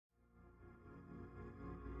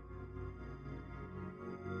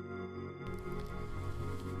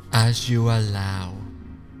As you allow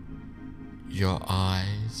your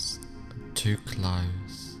eyes to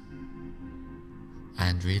close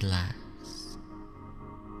and relax,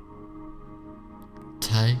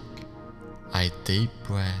 take a deep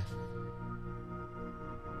breath,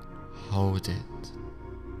 hold it,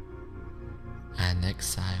 and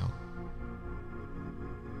exhale.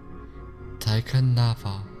 Take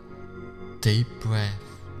another deep breath,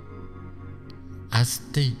 as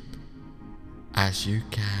deep as you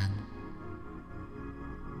can.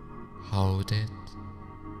 Hold it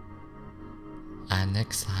and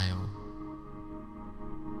exhale.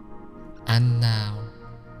 And now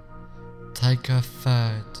take a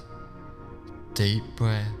third deep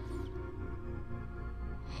breath.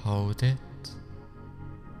 Hold it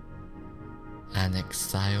and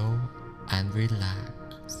exhale and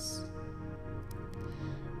relax.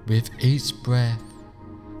 With each breath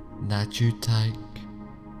that you take,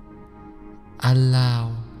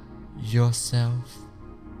 allow yourself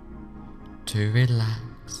to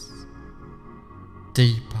relax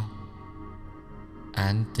deeper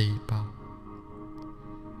and deeper.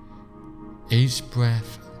 Each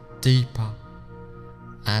breath deeper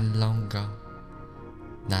and longer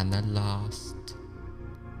than the last,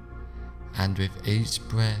 and with each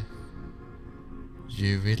breath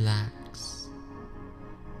you relax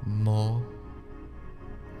more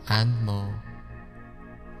and more.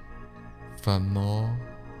 The more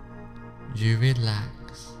you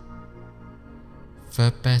relax,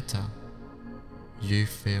 the better you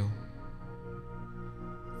feel.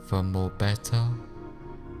 The more better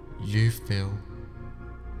you feel,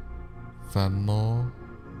 the more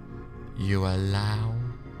you allow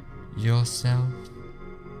yourself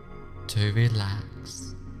to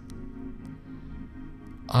relax.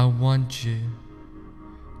 I want you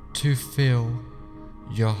to feel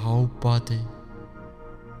your whole body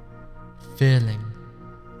feeling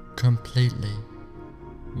completely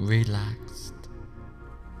relaxed,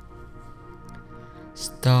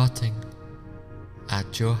 starting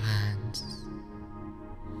at your hands.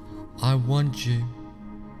 I want you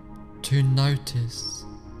to notice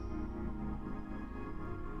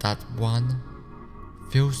that one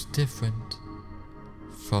feels different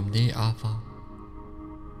from the other,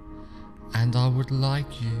 and I would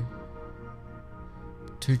like you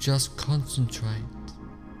to just concentrate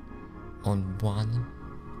on one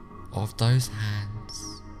of those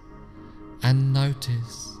hands and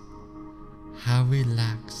notice how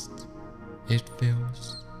relaxed it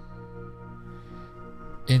feels.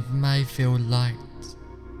 It may feel light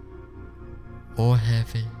or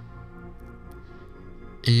heavy.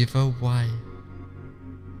 Either way,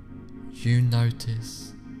 you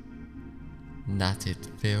notice that it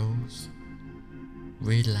feels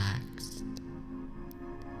relaxed.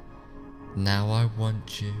 Now I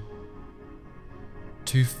want you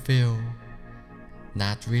to feel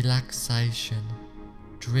that relaxation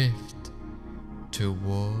drift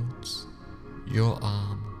towards your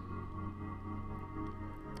arm,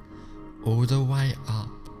 all the way up,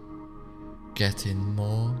 getting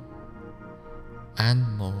more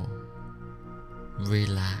and more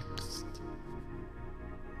relaxed.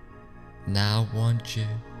 Now I want you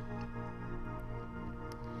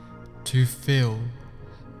to feel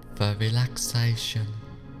the relaxation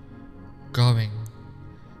going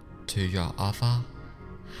to your other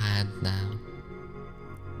hand now,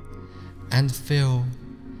 and feel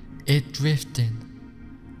it drifting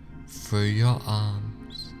through your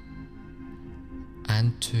arms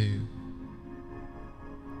and to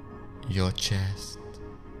your chest,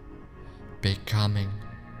 becoming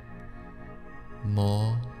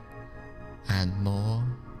more and more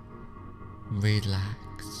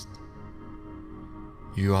relaxed.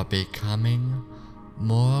 You are becoming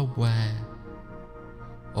more aware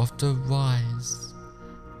of the rise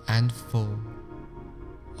and fall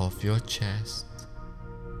of your chest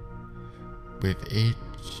with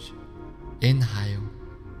each inhale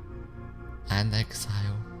and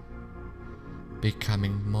exhale,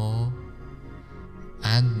 becoming more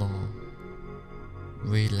and more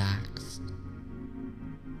relaxed.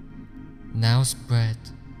 Now spread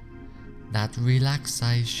that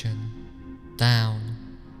relaxation down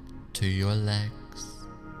to your legs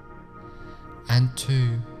and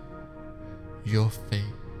to your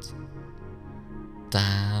feet,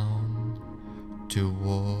 down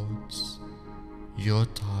towards your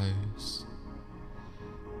toes,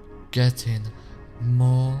 getting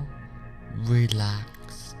more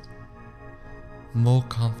relaxed, more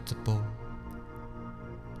comfortable.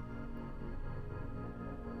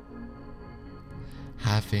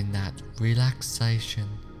 Having that relaxation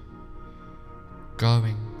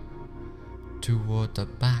going toward the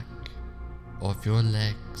back of your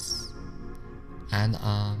legs and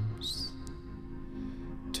arms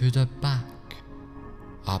to the back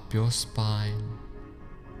up your spine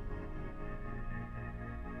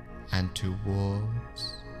and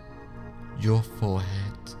towards your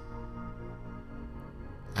forehead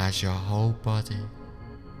as your whole body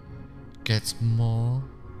gets more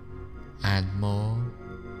and more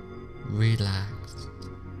relaxed,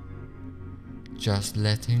 just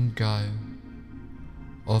letting go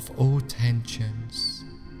of all tensions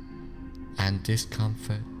and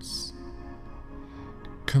discomforts,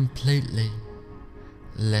 completely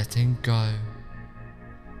letting go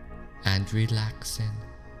and relaxing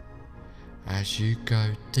as you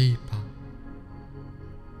go deeper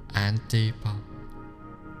and deeper,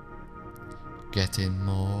 getting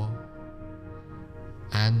more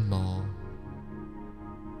and more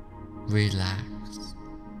relaxed,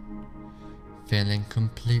 feeling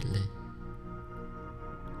completely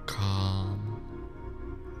calm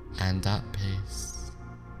and at peace.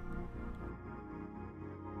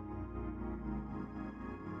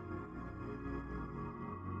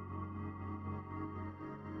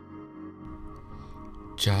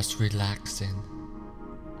 Just relaxing,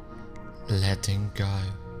 letting go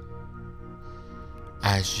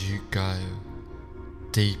as you go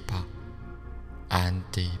deeper and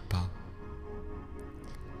deeper.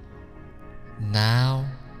 Now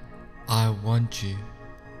I want you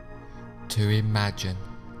to imagine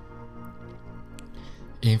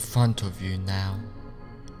in front of you now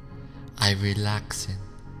a relaxing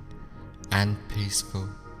and peaceful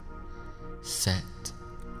set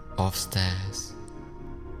of stairs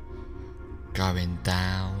going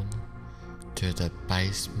down to the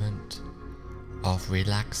basement of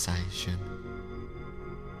relaxation.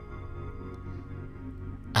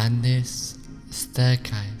 And this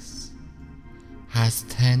staircase has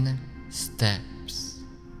 10 steps,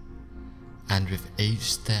 and with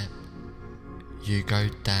each step you go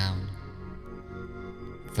down,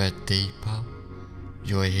 the deeper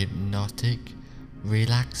your hypnotic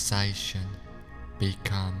relaxation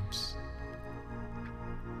becomes.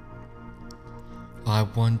 I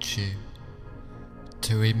want you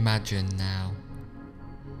to imagine now,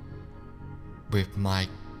 with my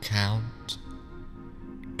count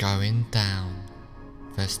going down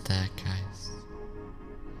the staircase,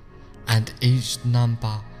 and each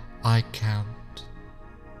number I count,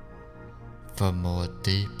 the more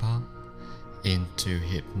deeper into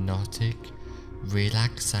hypnotic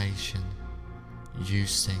relaxation you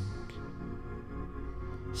sink,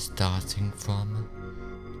 starting from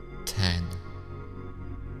 10,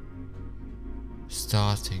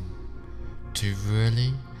 starting to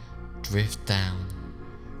really drift down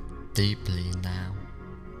deeply now,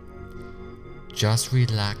 just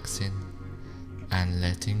relaxing and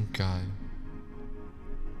letting go.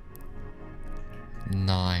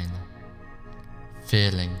 9,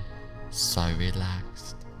 feeling so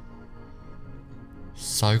relaxed,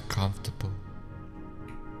 so comfortable,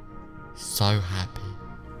 so happy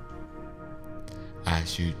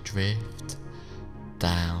as you drift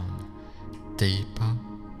down deeper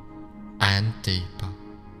and deeper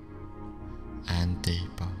and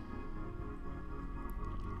deeper.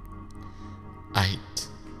 8,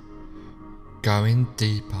 going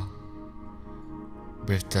deeper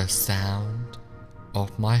with the sound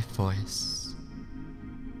of my voice.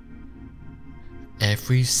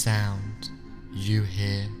 Every sound you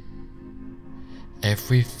hear,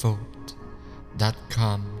 every thought that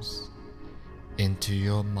comes into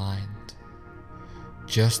your mind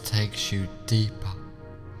just takes you deeper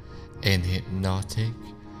in hypnotic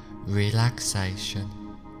relaxation.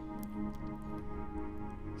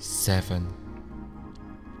 7,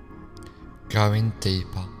 going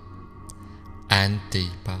deeper and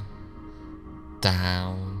deeper,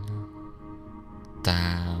 down,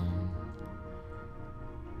 down,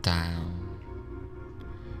 down,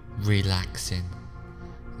 relaxing,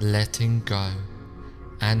 letting go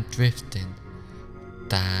and drifting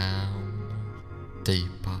down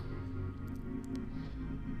deeper.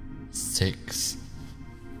 6,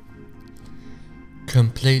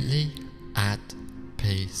 completely at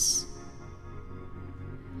peace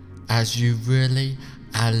as you really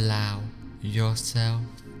allow yourself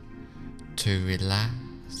to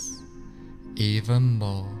relax even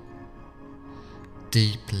more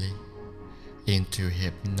deeply into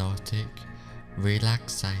hypnotic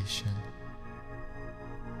relaxation.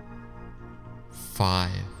 5,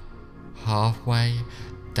 halfway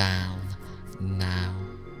down now,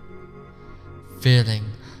 feeling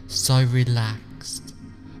so relaxed,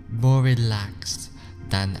 more relaxed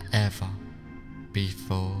than ever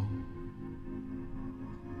before,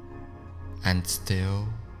 and still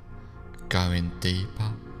going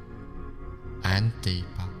deeper and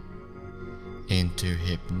deeper into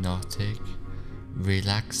hypnotic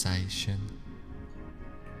relaxation.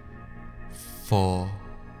 4.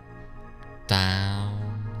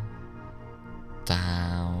 Down,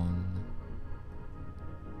 down,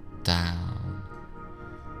 down,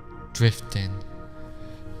 drifting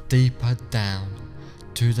deeper down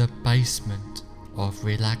to the basement of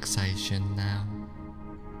relaxation now.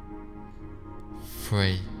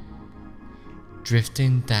 3.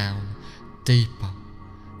 Drifting down deeper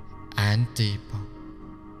and deeper,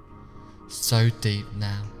 so deep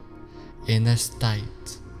now, in a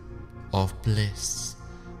state of bliss,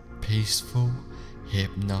 peaceful,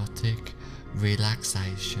 hypnotic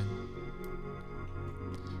relaxation.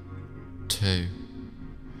 2.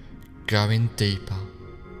 Going deeper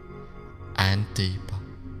and deeper,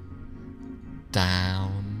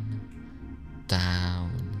 down,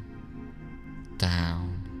 down,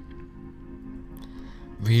 down,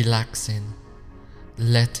 relaxing,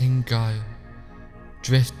 letting go,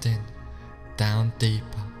 drifting down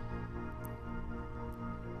deeper.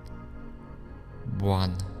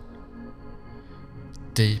 1.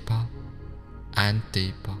 Deeper and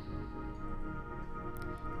deeper,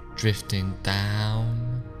 drifting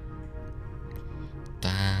down,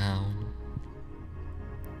 down,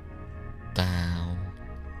 down.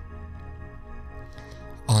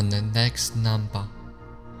 On the next number,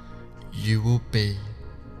 you will be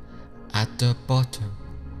at the bottom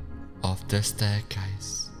of the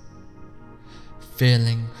staircase,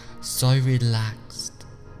 feeling so relaxed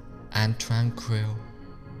and tranquil.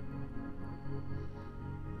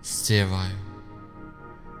 0.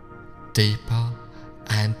 Deeper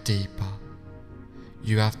and deeper,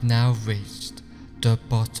 you have now reached the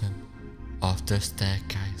bottom of the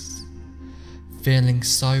staircase, feeling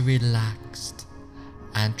so relaxed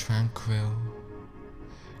and tranquil,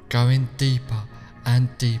 going deeper and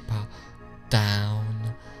deeper,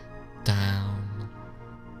 down, down,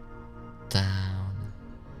 down,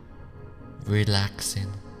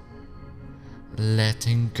 relaxing,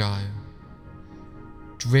 letting go,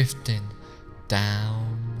 drifting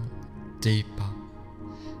down deeper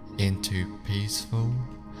into peaceful,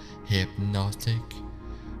 hypnotic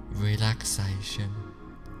relaxation,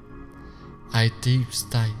 a deep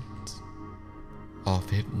state of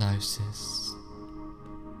hypnosis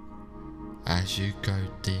as you go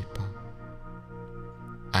deeper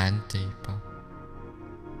and deeper.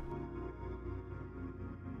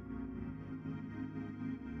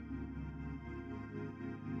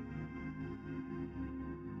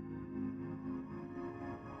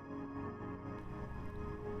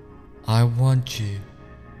 I want you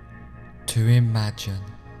to imagine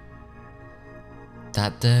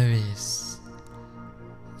that there is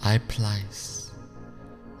a place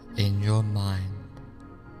in your mind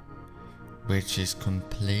which is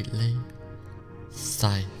completely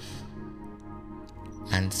safe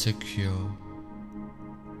and secure.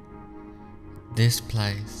 This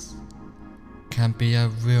place can be a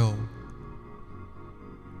real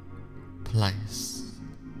place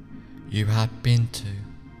you have been to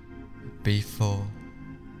before,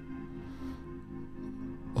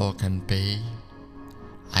 or can be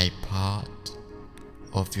a part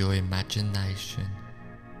of your imagination.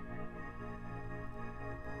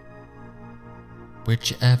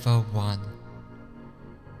 Whichever one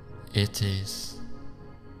it is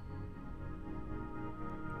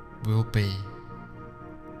will be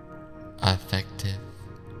effective.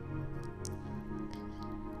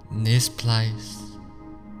 This place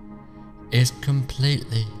is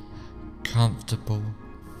completely comfortable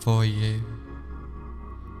for you,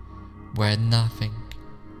 where nothing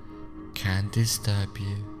can disturb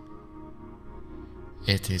you.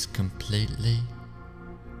 It is completely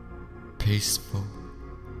peaceful,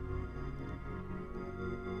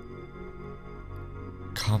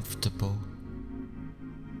 comfortable,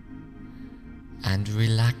 and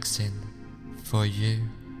relaxing for you.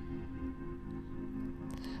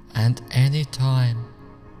 And anytime,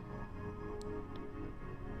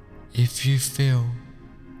 if you feel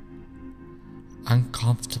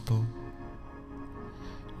uncomfortable,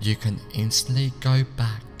 you can instantly go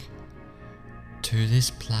back to this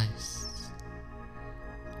place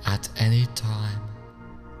at any time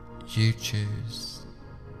you choose.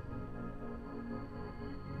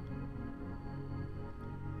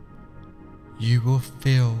 You will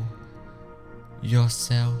feel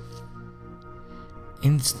yourself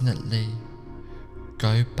instantly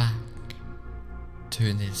go back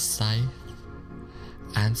to this safe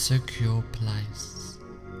and secure place.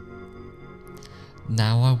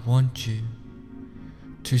 Now I want you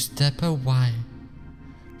to step away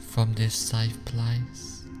from this safe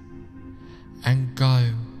place and go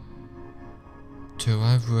to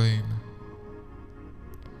a room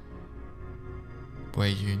where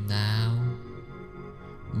you now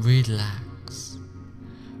relax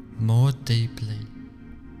more deeply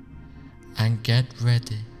and get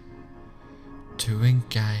ready to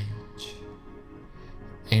engage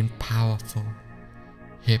in powerful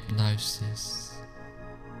hypnosis.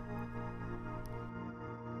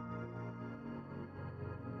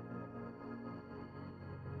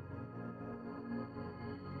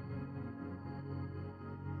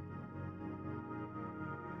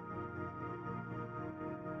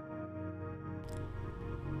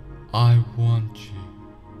 I want you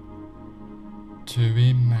to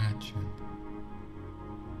imagine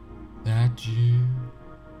that you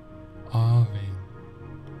are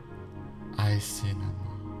in a cinema.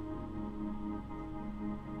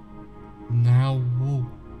 Now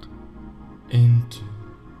walk into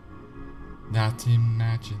that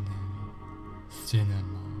imaginary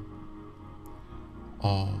cinema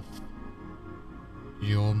of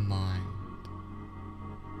your mind.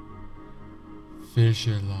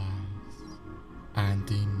 Visualize and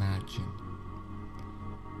imagine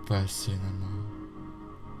the cinema.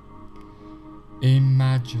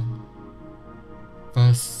 Imagine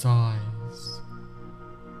the size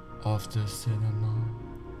of the cinema,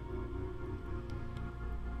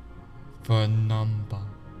 the number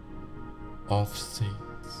of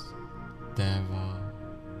seats there are,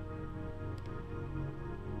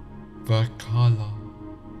 the color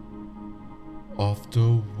of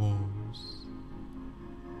the walls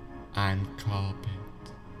and carpet,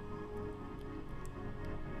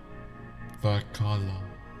 the color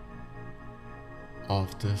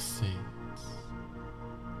of the seats,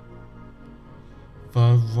 the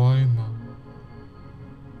aroma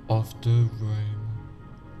of the room,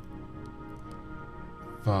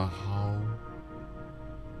 the whole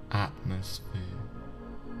atmosphere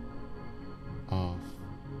of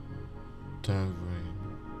the room.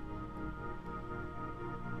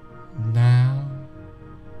 Now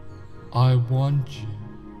I want you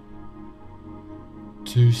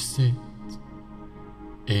to sit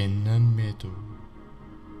in the middle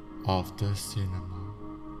of the cinema,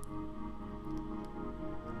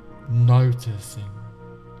 noticing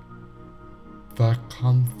the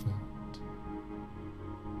comfort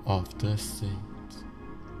of the seat,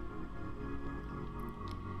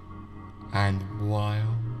 and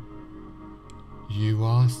while you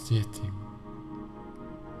are sitting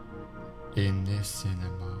in this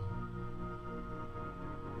cinema,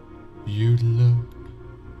 you look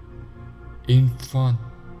in front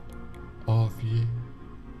of you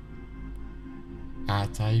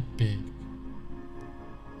at a big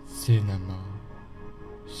cinema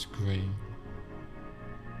screen,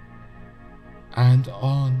 and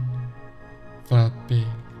on the big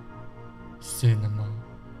cinema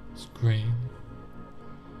screen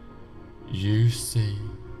you see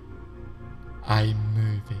a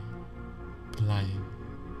movie playing.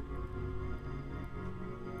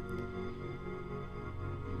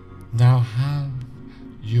 Now have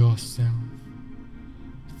yourself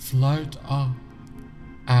float up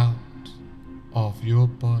out of your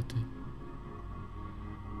body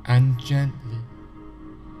and gently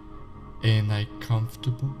in a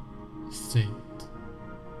comfortable seat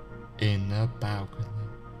in the balcony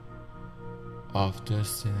of the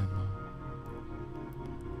cinema,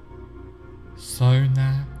 so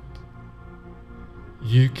that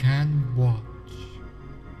you can watch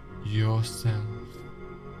yourself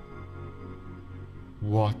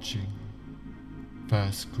watching the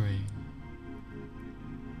screen.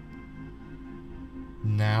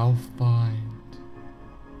 Now find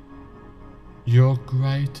your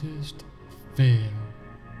greatest fear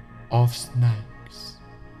of snakes.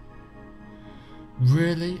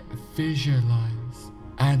 Really visualize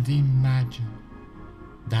and imagine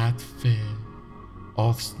that fear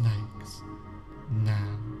of snakes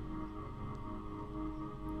now.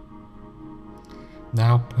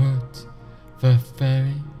 Now put the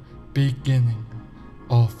very beginning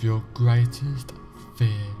of your greatest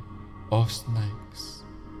fear of snakes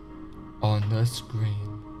on the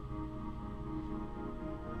screen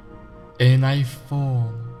in a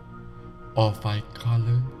form of a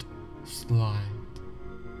colored slide.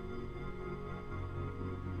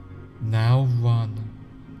 Now run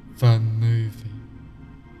the movie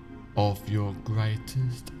of your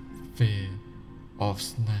greatest fear of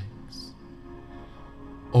snakes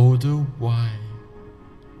all the way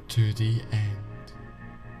to the end,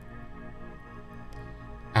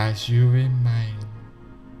 as you remain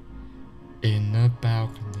in the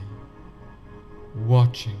balcony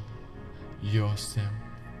watching yourself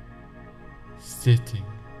sitting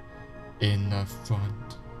in the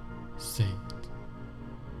front seat,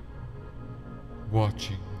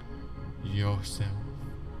 watching yourself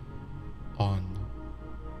on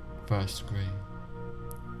the screen.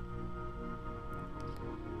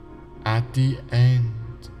 At the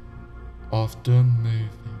end of the movie,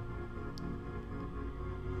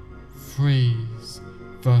 freeze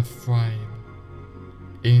the frame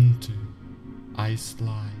into a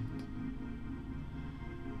slide.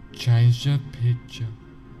 Change the picture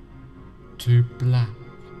to black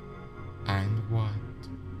and white,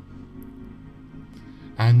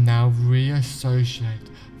 and now reassociate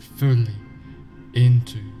fully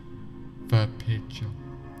into the picture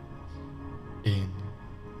in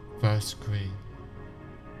the screen.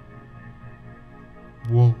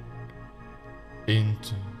 Walk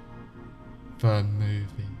into the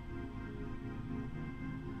movie.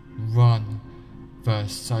 Run the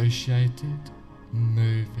associated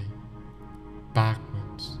movie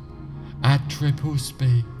backwards at triple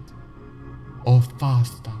speed or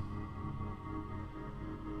faster,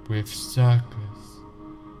 with circus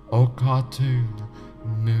or cartoon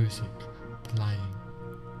music playing,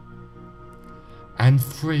 and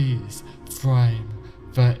freeze frame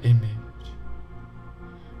the image.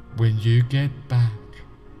 When you get back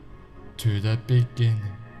to the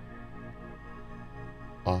beginning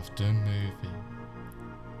of the movie,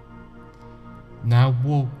 now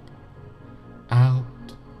walk out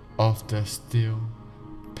of the still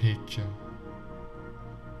picture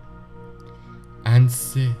and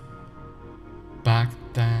sit back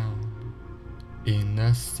down in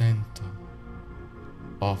the center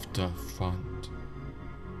of the front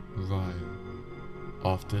row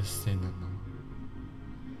of the cinema.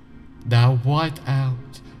 Now white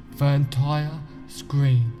out the entire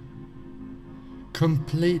screen.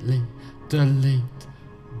 Completely delete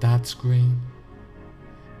that screen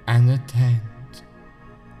and attend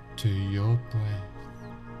to your breath.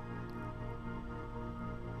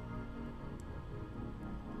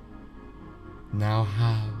 Now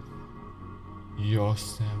have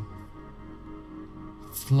yourself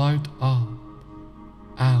float up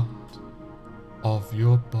out of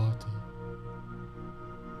your body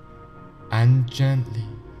and gently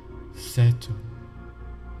settle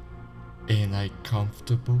in a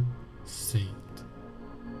comfortable seat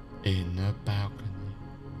in the balcony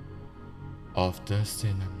of the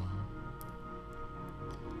cinema,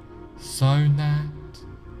 so that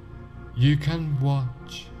you can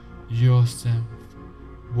watch yourself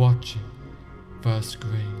watching the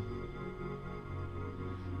screen.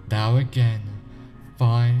 Now again,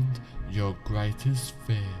 find your greatest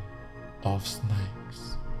fear of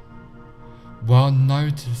snakes, while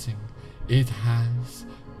noticing it has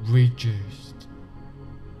reduced.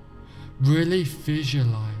 Really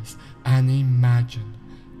visualize and imagine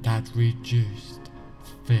that reduced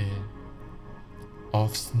fear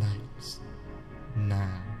of snakes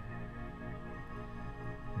now.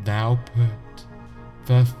 Now put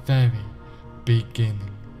the very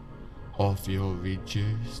beginning of your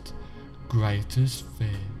reduced greatest fear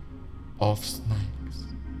of snakes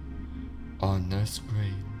on the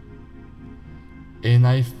screen in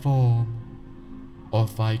a form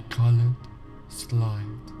of a colored slide.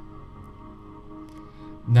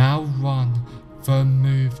 Now run the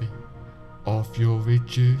movie of your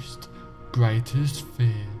reduced greatest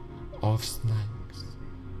fear of snakes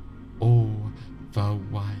all the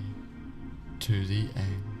way to the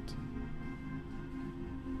end.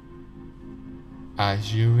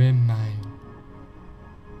 As you remain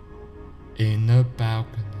in the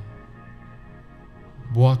balcony,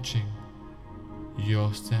 watching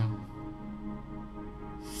yourself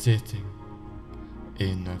sitting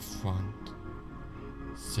in the front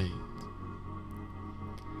seat,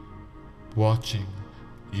 watching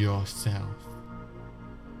yourself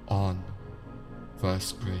on the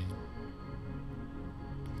screen.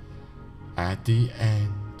 At the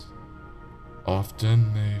end of the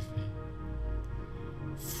movie,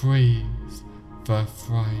 freeze the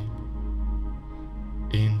frame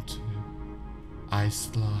into a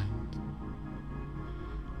slide.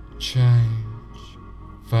 Change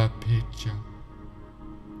the picture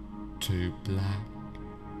to black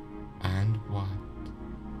and white,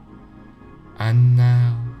 and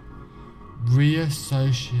now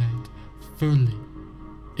reassociate fully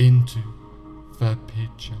into the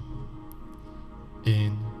picture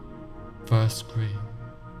in the screen.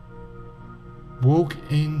 Walk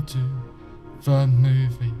into the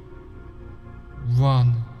movie.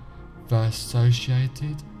 Run the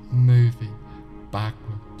associated movie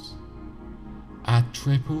backwards at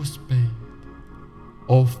triple speed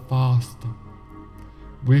or faster,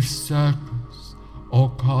 with circus or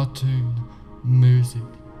cartoon music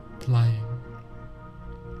playing,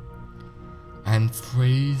 and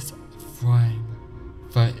freeze frame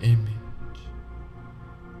the image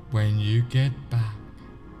when you get back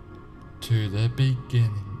to the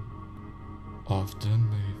beginning of the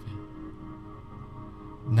movie.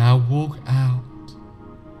 Now walk out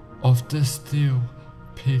of the still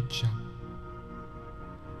picture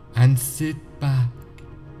and sit back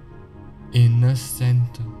in the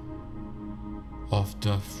center of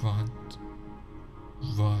the front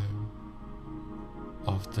row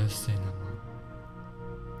of the cinema.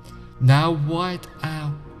 Now white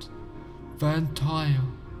out the entire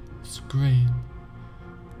screen.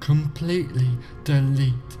 Completely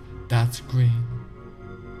delete that screen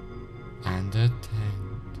and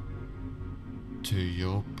attend to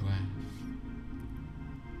your breath.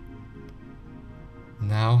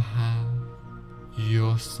 Now have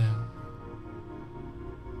yourself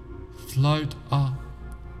float up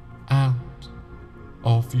out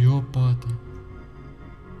of your body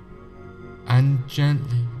and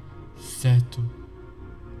gently settle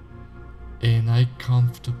in a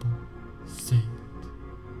comfortable seat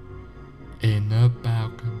in the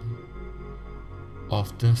balcony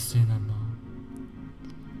of the cinema,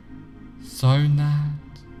 so that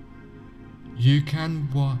you can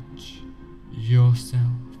watch yourself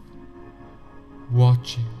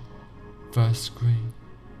watching the screen.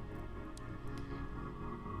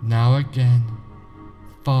 Now again,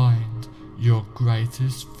 find your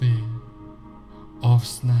greatest fear of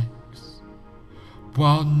snakes,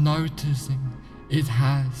 while noticing it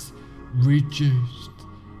has reduced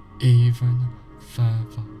even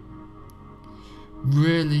further.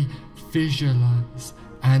 Really visualize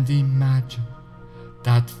and imagine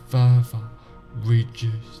that further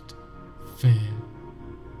reduced fear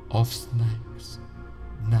of snakes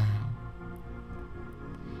now.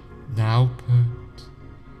 Now put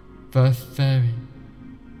the very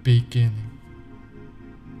beginning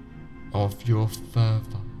of your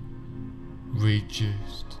further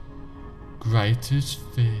reduced greatest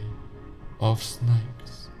fear of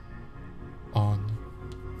snakes on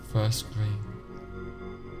the screen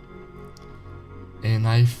in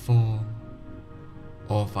a form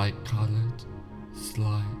of a coloured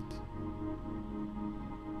slide.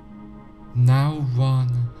 Now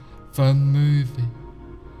run the movie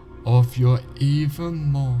of your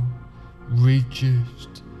even more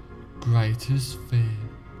reduced greatest fear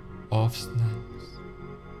of snakes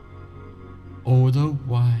all the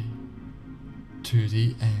way to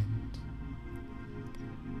the end,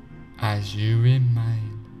 as you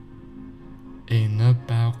remain in the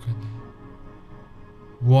balcony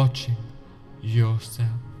watching yourself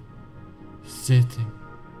sitting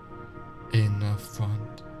in the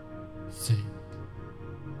front seat,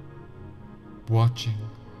 watching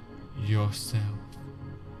yourself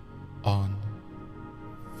on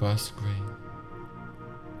the screen.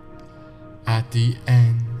 At the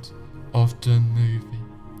end of the movie,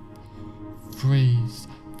 freeze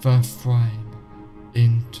the frame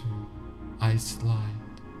into a slide.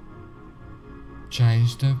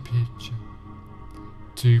 Change the picture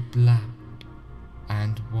to black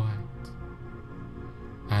and white,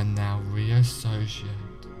 and now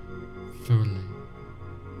reassociate fully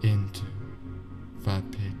into the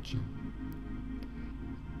picture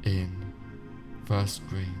in the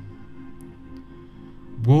screen.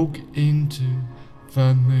 Walk into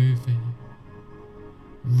the movie.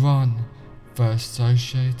 Run the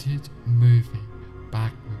associated movie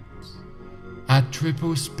backwards at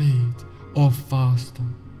triple speed or faster,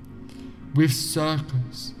 with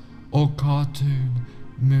circus or cartoon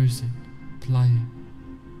music playing,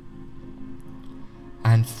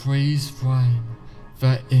 and freeze frame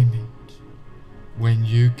the image when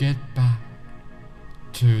you get back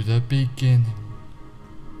to the beginning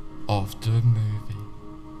of the movie.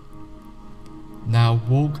 Now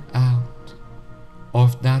walk out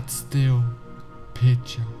of that still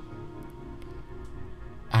picture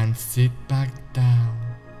and sit back down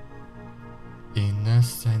in the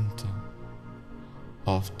center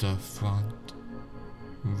of the front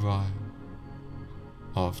row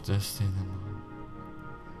of the cinema.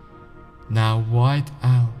 Now white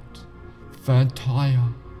out the entire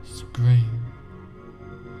screen.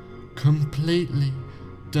 Completely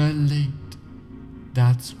delete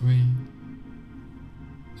that screen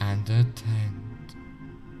and attend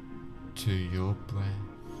to your breath.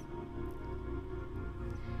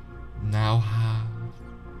 Now have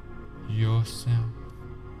yourself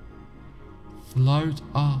float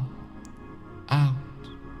up out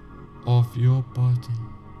of your body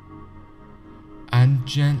and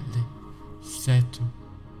gently settle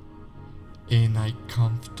in a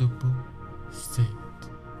comfortable seat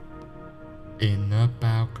in the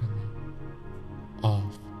balcony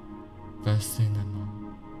of the cinema,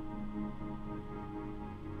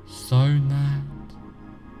 so that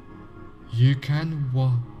you can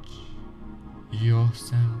watch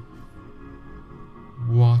yourself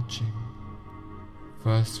watching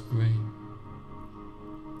the screen.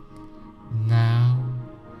 Now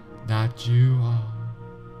that you are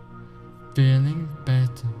feeling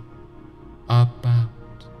better about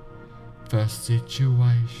the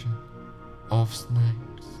situation of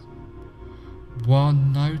snakes, while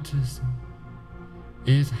noticing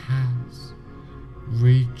it has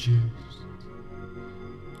reduced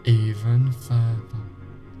even further,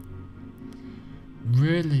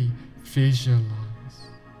 really visualize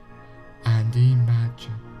and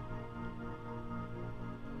imagine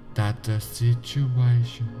that the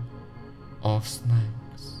situation of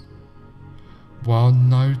snakes, while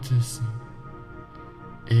noticing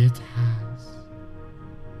it has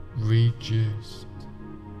reduced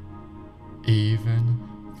even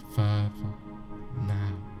further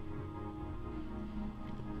now.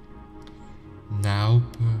 Now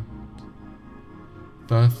put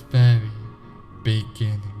the very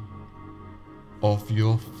beginning of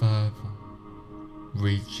your further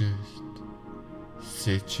reduced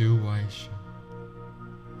situation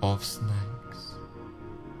of snakes,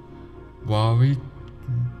 while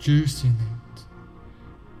reducing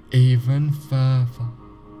it even further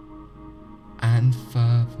and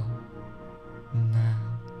further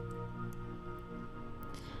now,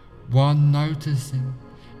 while noticing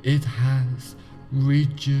it has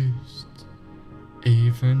reduced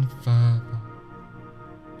even further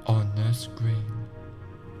on the screen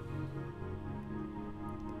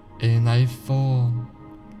in a form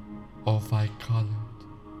of a coloured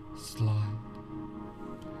slide.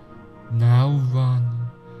 Now run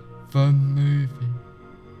the movie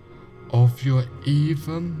of your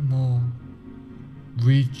even more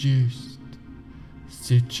reduced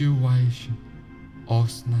situation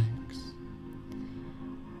of snakes,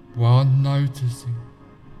 while noticing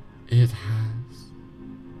it has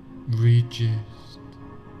reduced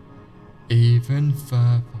even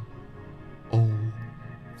further all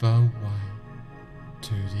the way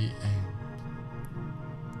to the end,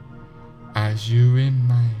 as you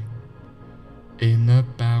remain in the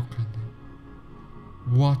balcony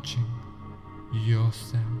watching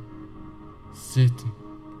yourself sitting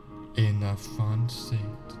in the front seat,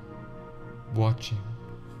 watching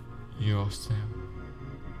yourself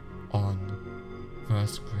on the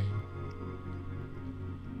screen.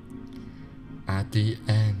 At the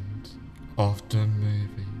end of the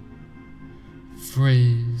movie,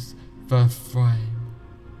 freeze the frame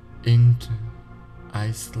into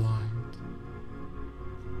a slide.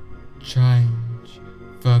 Change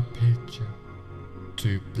the picture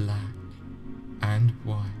to black and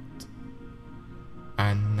white,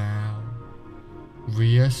 and now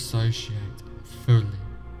reassociate fully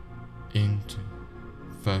into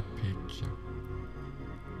the picture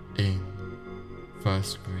in the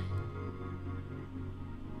screen.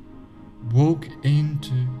 Walk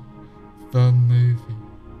into the movie.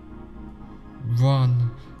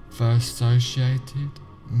 Run the associated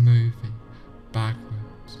movie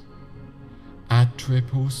backwards at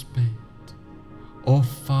triple speed or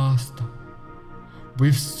faster,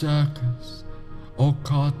 with circus or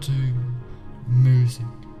cartoon music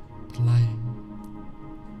playing,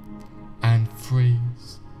 and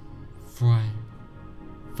freeze frame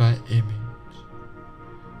the image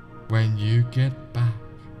when you get back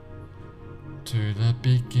to the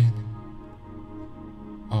beginning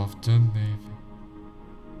of the movie.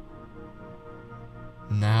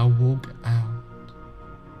 Now walk out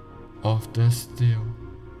of the still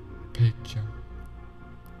picture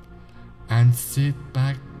and sit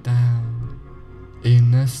back down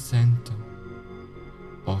in the center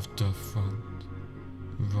of the front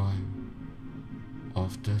row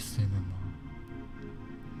of the cinema.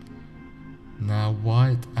 Now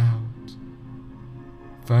white out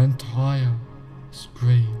the entire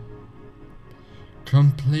screen.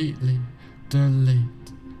 Completely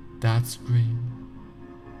delete that screen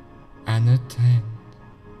and attend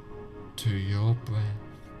to your breath.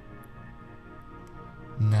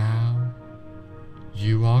 Now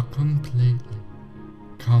you are completely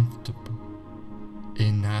comfortable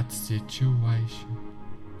in that situation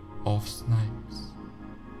of snakes.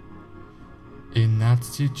 In that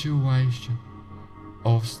situation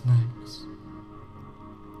of snakes,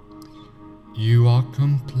 you are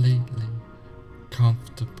completely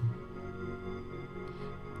comfortable.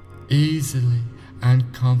 Easily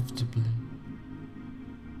and comfortably,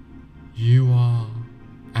 you are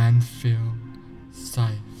and feel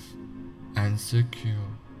safe and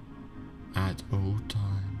secure at all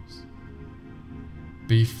times,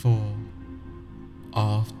 before,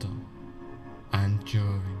 after, and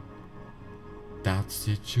during that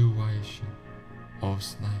situation of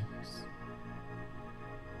snakes.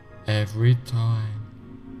 Every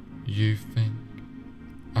time you think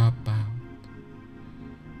about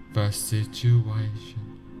the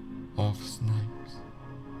situation of snakes,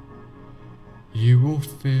 you will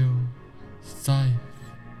feel safe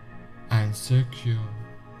and secure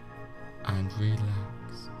and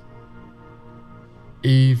relaxed,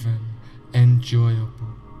 even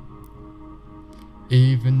enjoyable.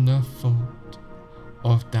 Even the thought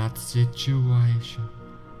of that situation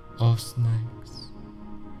of snakes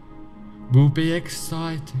will be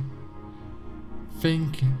exciting.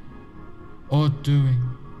 Thinking or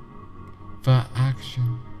doing the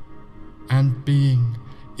action and being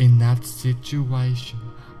in that situation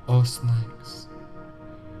of snakes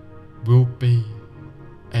will be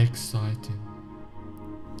exciting.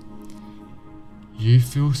 You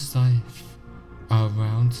feel safe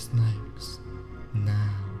around snakes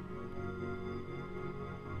now.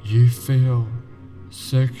 You feel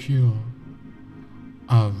secure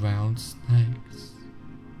around snakes.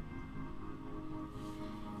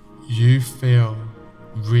 You feel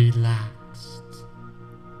relaxed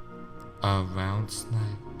around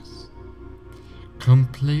snakes,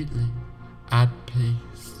 completely at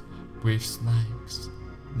peace with snakes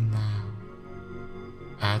now,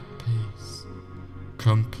 at peace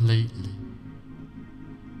completely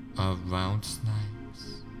around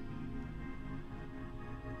snakes.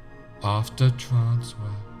 After trance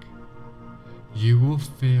work, you will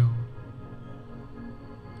feel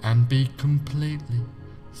and be completely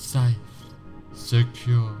safe,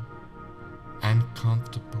 secure, and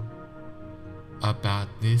comfortable about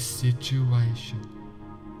this situation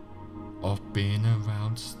of being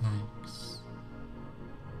around snakes.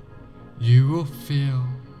 You will feel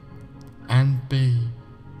and be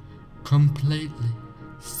completely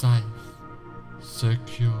safe,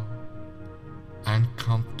 secure, and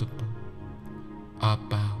comfortable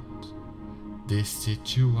about this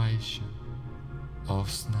situation of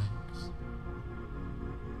snakes.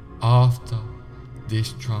 After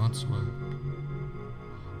this trance work,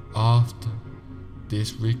 after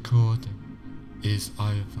this recording is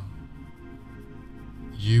over,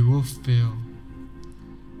 you will feel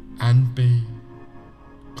and be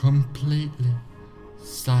completely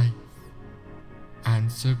safe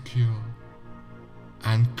and secure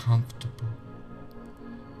and comfortable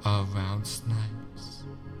around snakes.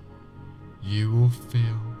 You will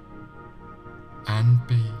feel and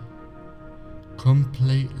be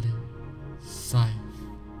completely safe,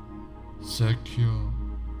 secure,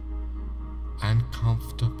 and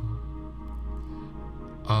comfortable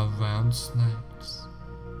around snakes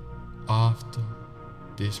after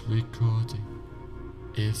this recording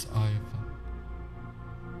is over.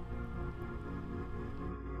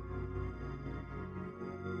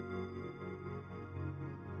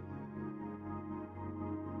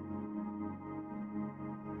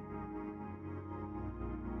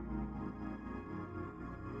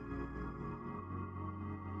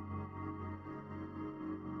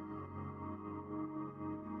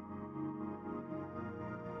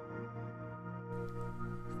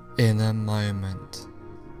 In a moment,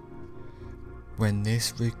 when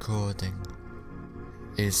this recording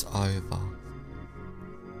is over,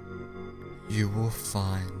 you will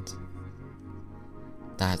find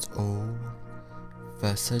that all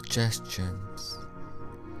the suggestions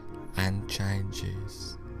and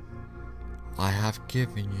changes I have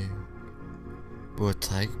given you will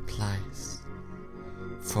take place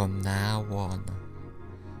from now on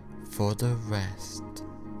for the rest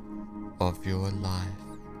of your life,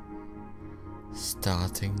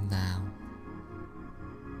 starting now.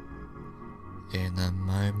 In a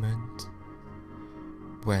moment,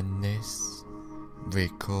 when this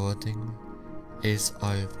recording is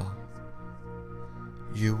over,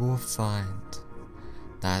 you will find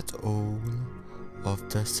that all of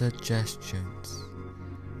the suggestions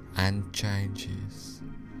and changes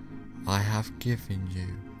I have given you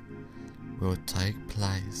will take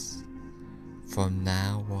place from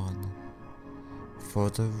now on for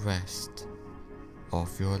the rest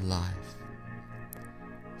of your life,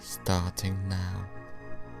 starting now.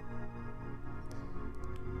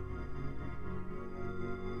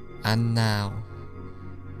 And now,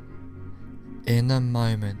 in a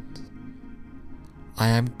moment, I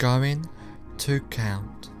am going to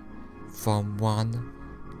count from 1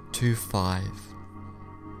 to 5.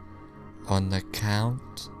 On the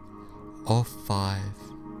count of 5,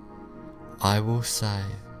 I will say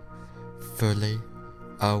fully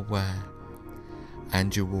aware,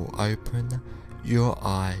 and you will open your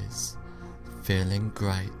eyes feeling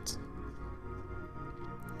great.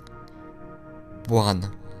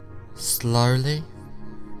 1. Slowly,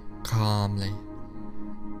 calmly,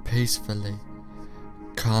 peacefully,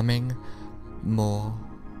 becoming more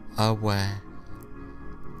aware.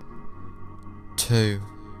 2.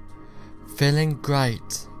 Feeling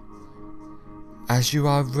great as you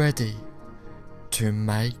are ready to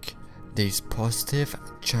make these positive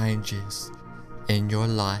changes in your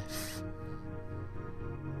life.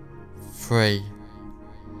 3.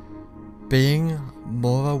 Being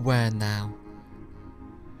more aware now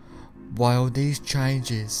while these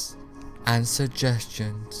changes and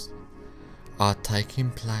suggestions are taking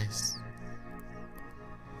place.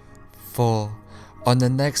 4. On the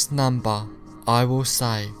next number I will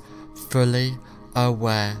say fully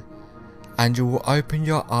aware, and you will open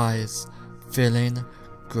your eyes feeling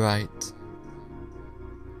great.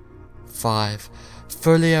 5.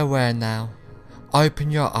 Fully aware now.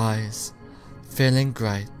 Open your eyes feeling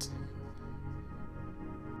great.